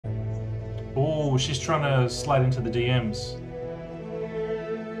Oh, she's trying to slide into the DMs.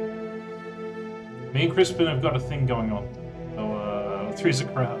 Me and Crispin have got a thing going on. So, three's a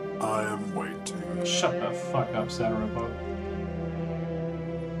crowd. I am waiting. Shut the fuck up, Saturobot.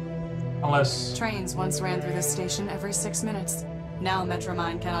 Unless... Trains once ran through this station every 6 minutes. Now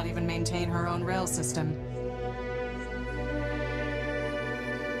Metromine cannot even maintain her own rail system.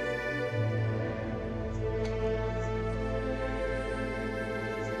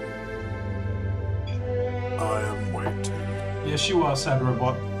 I am waiting. Yes, you are,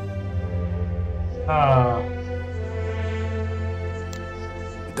 Saturobot.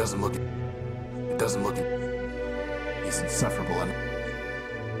 It doesn't look... He's insufferable and...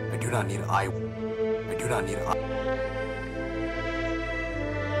 I do not need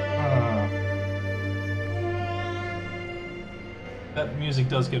That music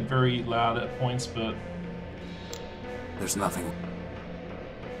does get very loud at points, but... There's nothing.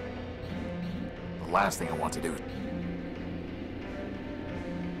 The last thing I want to do...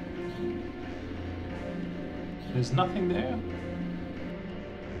 There's nothing there?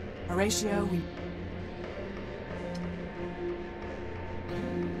 Horatio, we...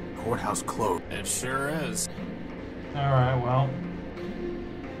 Courthouse closed. It sure is. Alright, well...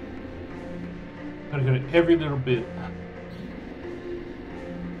 Gotta go to every little bit.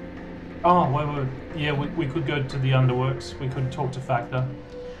 Oh, wait. Yeah, we could go to the Underworks. We could talk to Factor.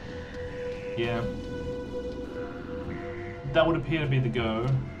 Yeah. That would appear to be the go.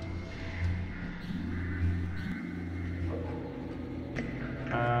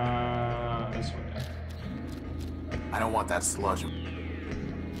 This way. I don't want that sludge.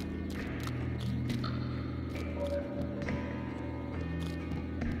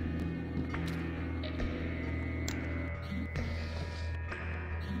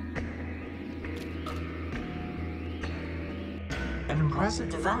 An impressive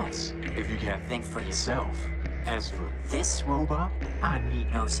device, if you can't think for yourself. As for this robot, I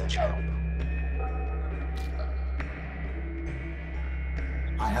need no such help.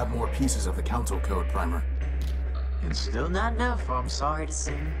 I have more pieces of the council code, Primer. It's still not enough, I'm sorry to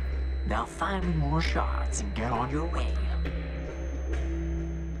say. Now find me more shards and get on your way.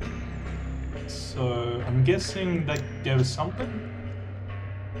 So, I'm guessing that gave us something?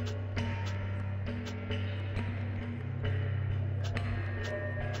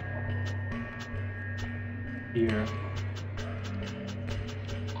 Here.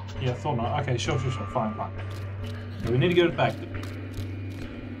 Yeah, I thought not. Okay, sure, fine. So we need to go back.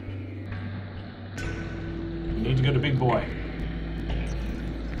 We need to go to Big Boy.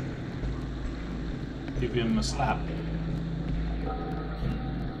 Give him a slap.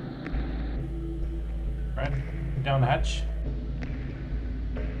 Right, down the hatch.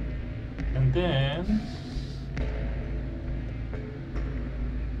 And then...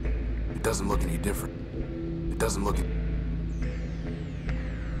 It doesn't look any different. It doesn't look...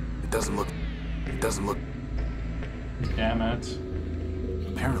 Damn it.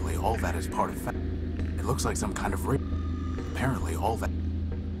 Apparently all that is part of... It looks like some kind of rape. Apparently all that...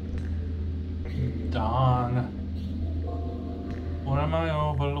 Darn. What am I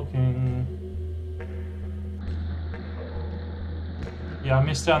overlooking? Yeah, I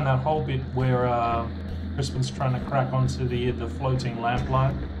missed out on that whole bit where Crispin's trying to crack onto the floating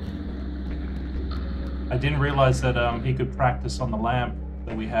lamplight. I didn't realize that he could practice on the lamp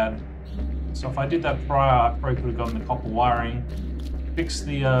that we had. So if I did that prior, I probably could have gotten the copper wiring, fixed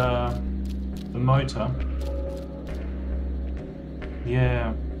the motor.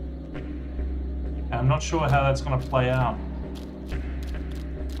 Yeah. I'm not sure how that's going to play out.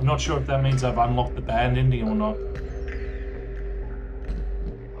 I'm not sure if that means I've unlocked the band ending or not.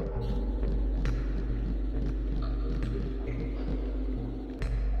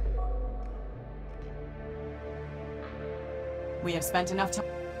 We have spent enough time.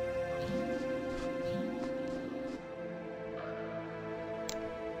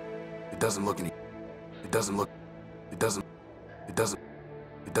 It doesn't look any... It doesn't...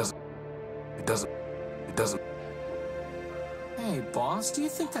 Hey, boss, do you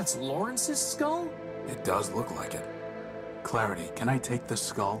think that's Lawrence's skull? It does look like it. Clarity, can I take this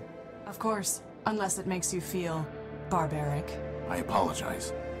skull? Of course, unless it makes you feel barbaric. I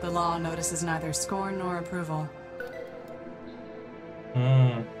apologize. The law notices neither scorn nor approval.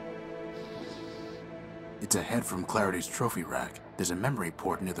 It's a head from Clarity's trophy rack. There's a memory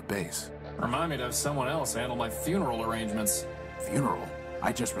port near the base. Remind me to have someone else handle my funeral arrangements. Funeral?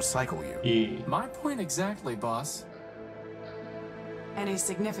 I just recycle you. Yeah. My point exactly, boss. Any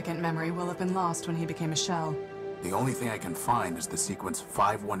significant memory will have been lost when he became a shell. The only thing I can find is the sequence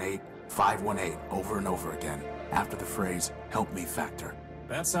 518, 518 over and over again, after the phrase, "Help me, Factor."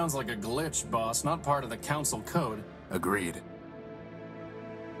 That sounds like a glitch, boss, not part of the council code. Agreed.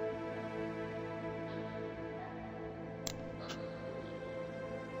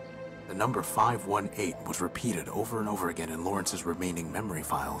 The number 518 was repeated over and over again in Lawrence's remaining memory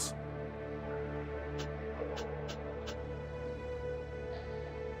files.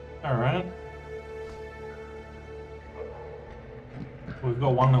 Alright. We've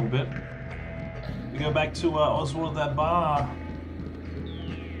got one little bit. We go back to Oswald at that bar.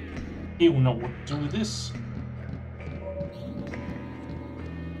 He will know what to do with this.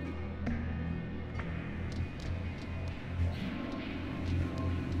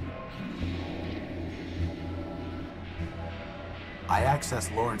 I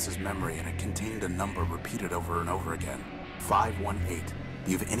accessed Lawrence's memory and it contained a number repeated over and over again. 518.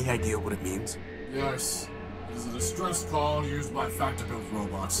 Do you have any idea what it means? Yes. It is a distress call used by factor-built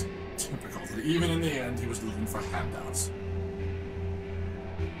robots. Typical that even in the end he was looking for handouts.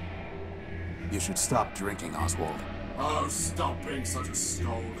 You should stop drinking, Oswald. Oh, stop being such a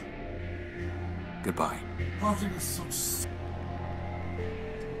scold. Goodbye. Parting is so...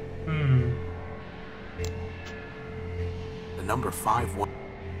 The number 518.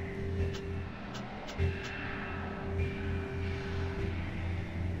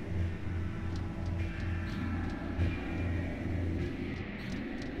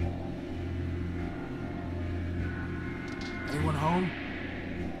 Anyone home?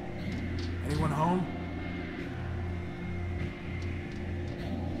 Anyone home?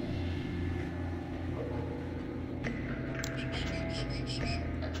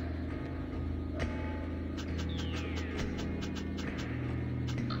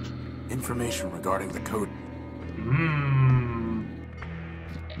 Information regarding the code.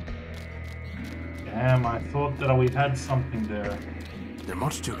 Damn, I thought that we had something there. They're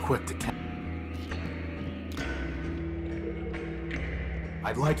much too quick to catch.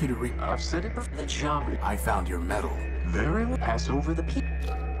 I'd like you to I've said it before. The job. I found your medal. Very well. Pass over the P.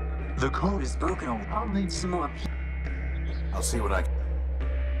 The code is broken. I'll need some more P. I'll see what I can.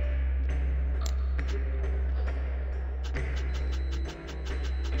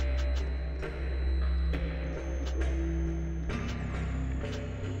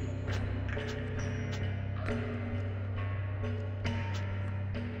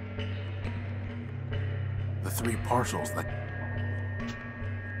 The three partials that...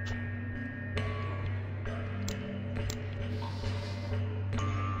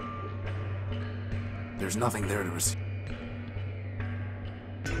 There's nothing there to receive.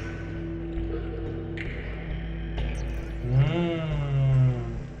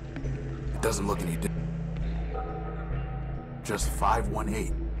 It doesn't look any different. Just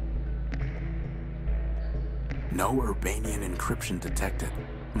 518. No Urbanian encryption detected.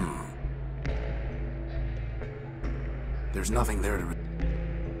 There's nothing there to...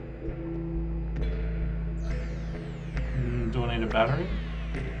 Do I need a battery?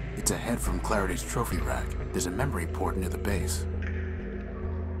 It's ahead from Clarity's trophy rack. There's a memory port near the base.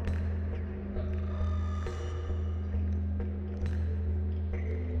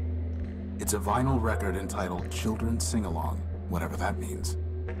 It's a vinyl record entitled Children's Sing-Along, whatever that means.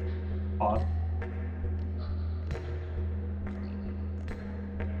 Odd.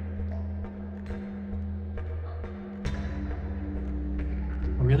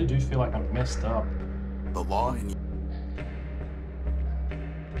 I really do feel like I've messed up. The law in...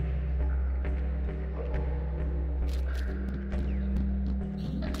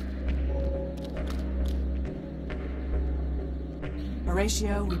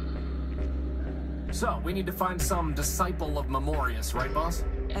 Horatio, So, we need to find some disciple of Memorius, right, boss?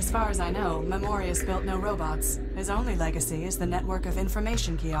 as far as I know, Memorius built no robots. His only legacy is the network of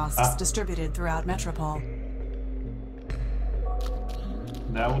information kiosks distributed throughout Metropole.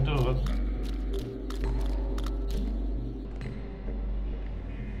 That will do it.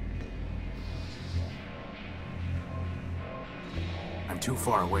 I'm too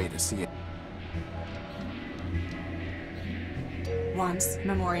far away to see it. Once,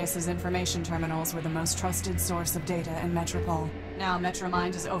 Memorius's information terminals were the most trusted source of data in Metropole. Now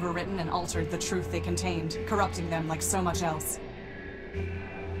Metromind has overwritten and altered the truth they contained, corrupting them like so much else.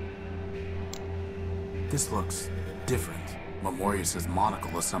 This looks different. Memorius's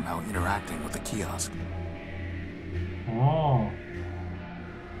monocle is somehow interacting with the kiosk. Oh.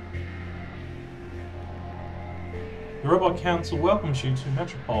 The Robot Council welcomes you to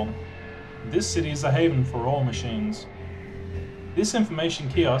Metropole. This city is a haven for all machines. This information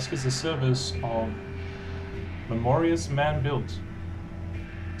kiosk is the service of Memorius Man-Built.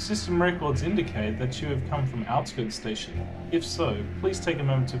 System records indicate that you have come from Outskirts Station. If so, please take a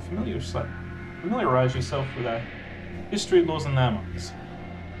moment to familiarize yourself with our history, laws, and landmarks.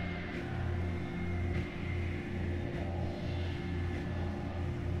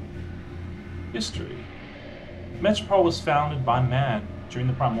 History. Metropole was founded by man during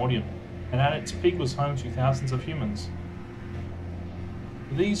the Primordium, and at its peak was home to thousands of humans.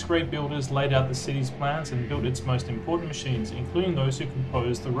 These great builders laid out the city's plans and built its most important machines, including those who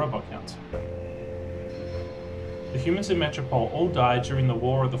composed the robot council. The humans in Metropole all died during the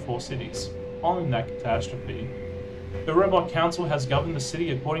War of the Four Cities. Following that catastrophe, the Robot Council has governed the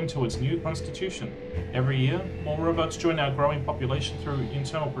city according to its new constitution. Every year, more robots join our growing population through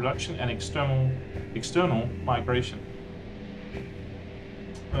internal production and external migration.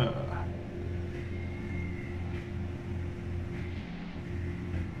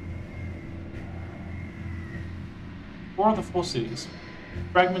 War of the Four Cities.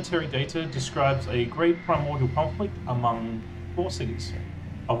 Fragmentary data describes a great primordial conflict among four cities,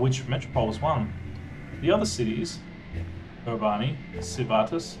 of which Metropole is one. The other cities, Urbani,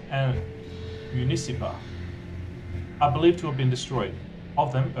 Civatus, and Municipa, are believed to have been destroyed.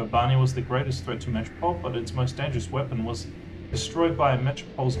 Of them, Urbani was the greatest threat to Metropole, but its most dangerous weapon was destroyed by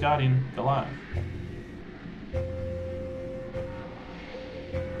Metropole's guardian, Goliath.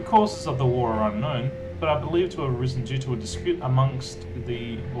 The causes of the war are unknown, but are believed to have arisen due to a dispute among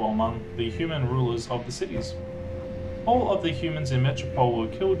the human rulers of the cities. All of the humans in Metropole were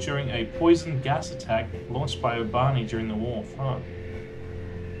killed during a poison gas attack launched by Urbani during the war. Fuck.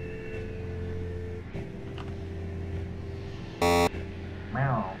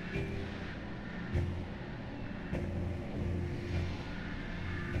 Meow.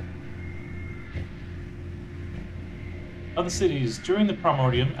 Other cities. During the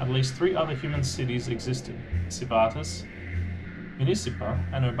Primordium, at least 3 other human cities existed: Civatus, Municipa,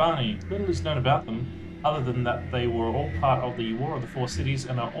 and Urbani. Little is known about them, other than that they were all part of the War of the Four Cities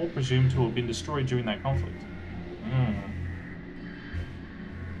and are all presumed to have been destroyed during that conflict.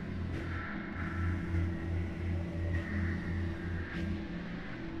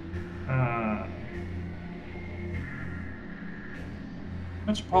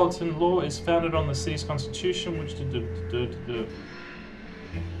 Metropolitan law is founded on the city's constitution, which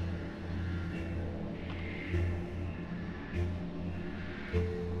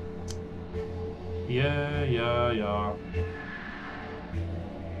Yeah.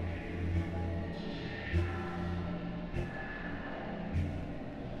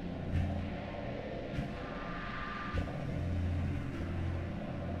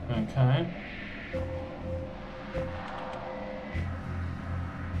 Okay.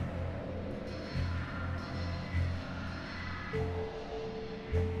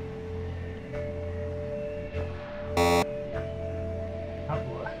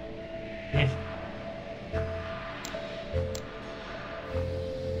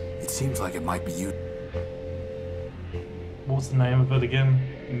 Seems like it might be you. What's the name of it again?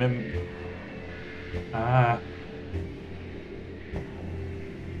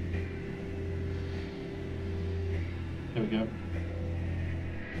 There we go.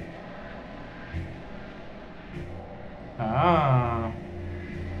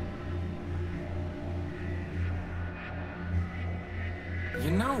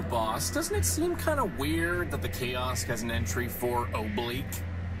 You know, boss, doesn't it seem kind of weird that the Kiosk has an entry for oblique?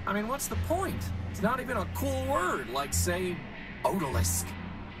 I mean, what's the point? It's not even a cool word, like, say, odalisque.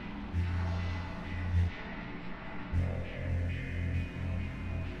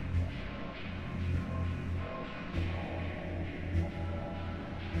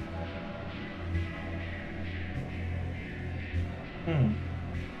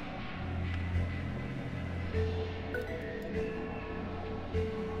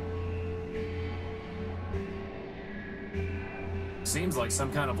 Seems like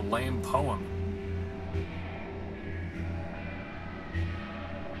some kind of lame poem.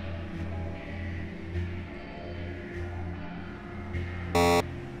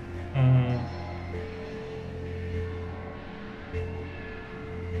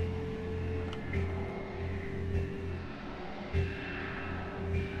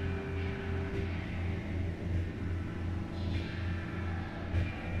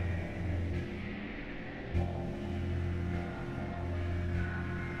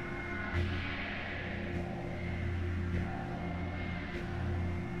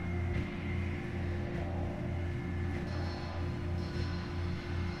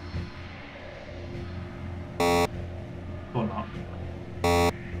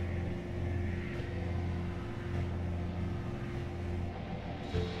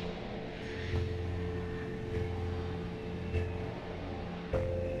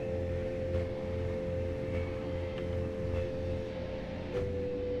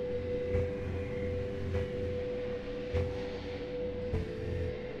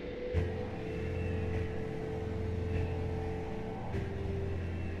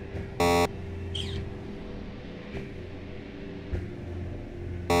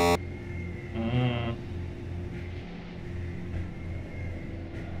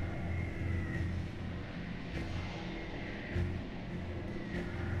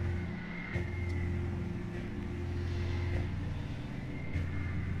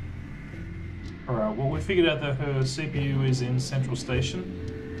 Alright, well, we figured out that her CPU is in Central Station.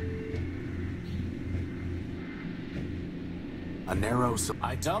 A narrow...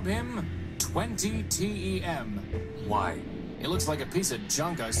 I dub him 20 TEM. Why? He looks like a piece of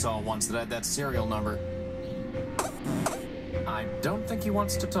junk I saw once that had that serial number. I don't think he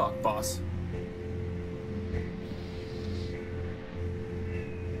wants to talk, boss.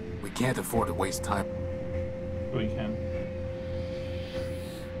 We can't afford to waste time. We can.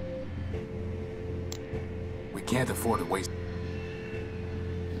 We can't afford to waste...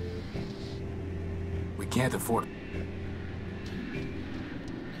 We can't afford...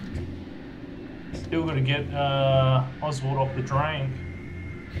 Still gotta get Oswald off the drink.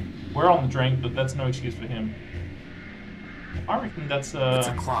 We're on the drink, but that's no excuse for him. I reckon that's It's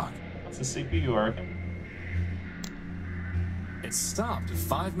a clock. That's the CPU, I reckon. It stopped at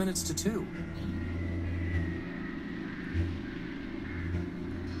 5 minutes to 2.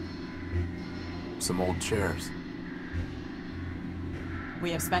 Some old chairs.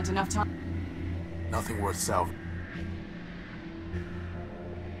 We have spent enough time. Nothing worth salvaging.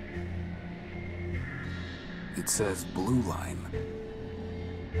 It says blue line.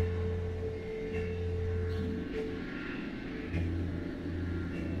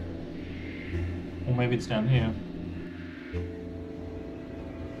 Or maybe it's down here.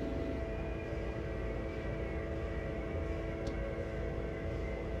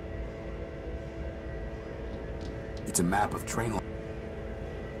 It's a map of train lines.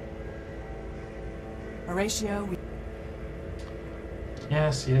 Horatio, we...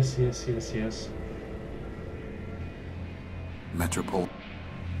 Yes, yes, yes, yes, yes. Metropole.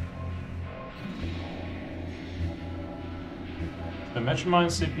 The Metromine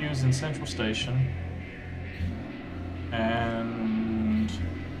CPU is in Central Station. And...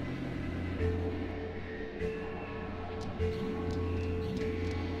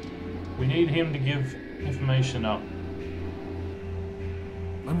 we need him to give information up.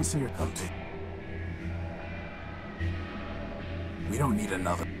 Let me see your copy. We don't need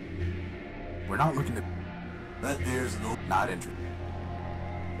another. We're not looking to... That there's no... Not interested.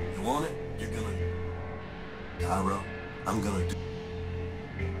 You want it? You're gonna... Cairo, I'm gonna do...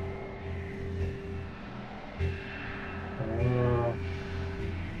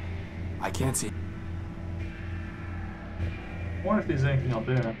 I can't see... I wonder if there's anything up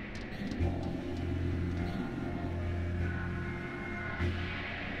there.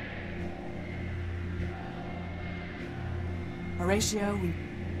 Horatio, we...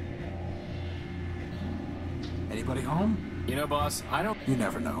 Anybody home? You know, boss, I don't... You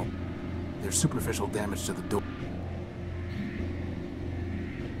never know. There's superficial damage to the door.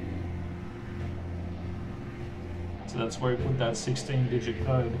 So that's where we put that 16-digit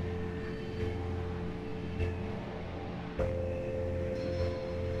code.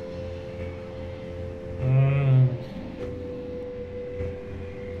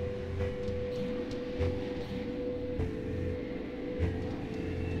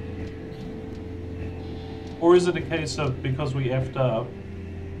 Or is it a case of because we effed up,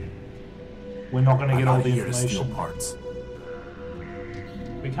 we're not going to get all the information? Parts.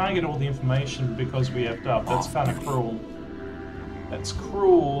 We can't get all the information because we effed up. That's Off kind of duty. cruel. That's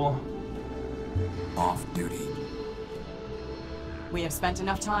cruel. Off duty. We have spent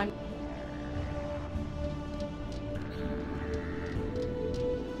enough time.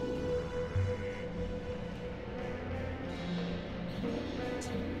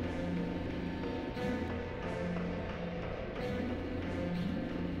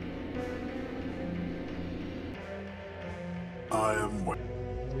 I am waiting.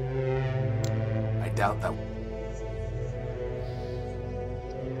 I doubt that.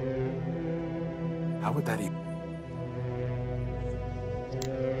 How would that even...